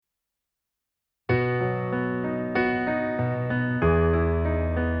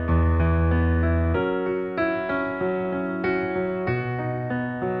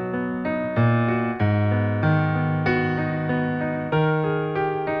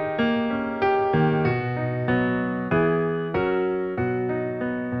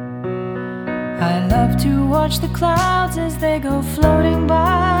to watch the clouds as they go floating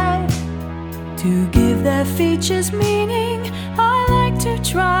by. To give their features meaning, I like to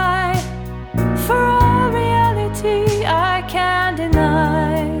try. For all reality I can't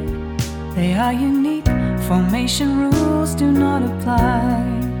deny, they are unique, formation rules do not apply.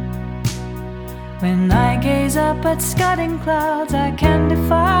 When I gaze up at scudding clouds I can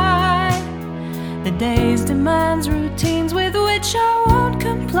defy the day's demands, routines with which I won't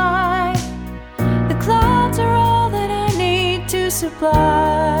comply. The clouds are all that I need to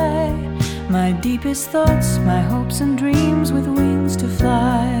supply my deepest thoughts, my hopes and dreams with wings to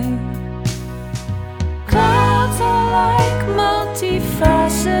fly. Clouds are like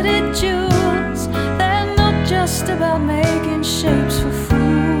multifaceted jewels. They're not just about making shapes for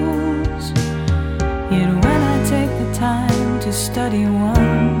fools. Yet when I take the time to study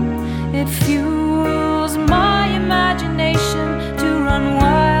one, it fuels my imagination to run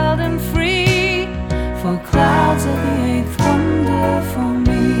wild and free. For clouds are the eighth wonder for me.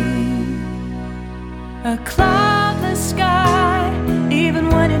 A cloudless sky, even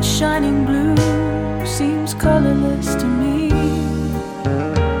when it's shining blue, seems colorless to me.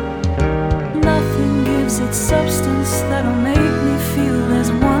 Nothing gives it substance that'll make me feel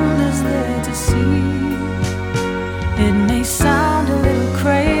there's wonders there to see. It may sound a little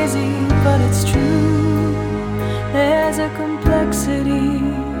crazy, but it's true. There's a complexity,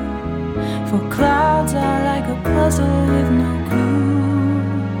 for clouds are like a puzzle with no clue.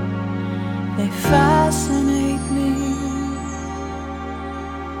 They fascinate me.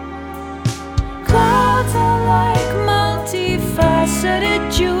 Clouds are like multifaceted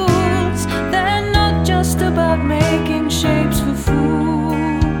jewels. They're not just about making shapes for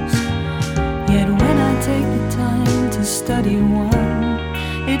fools. Yet when I take the time to study one,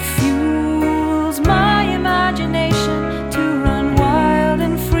 it fuels my imagination to run wild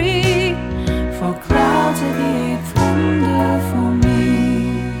and free. For clouds are the eighth wonder for me.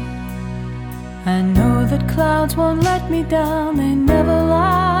 I know that clouds won't let me down, they never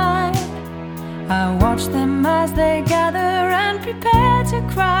lie. I watch them as they gather and prepare to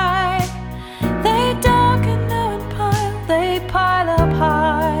cry. They darken now and they pile up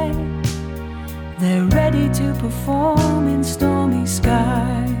high. They're ready to perform in stormy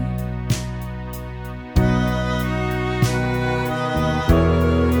sky.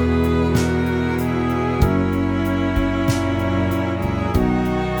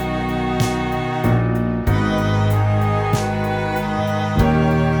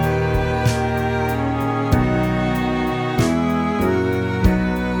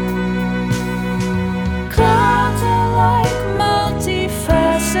 Clouds are like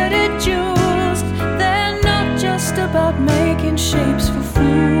multifaceted jewels. They're not just about making shapes for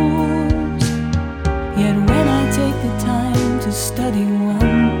fools. Yet when I take the time to study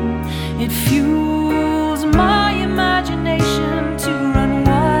one, it fuels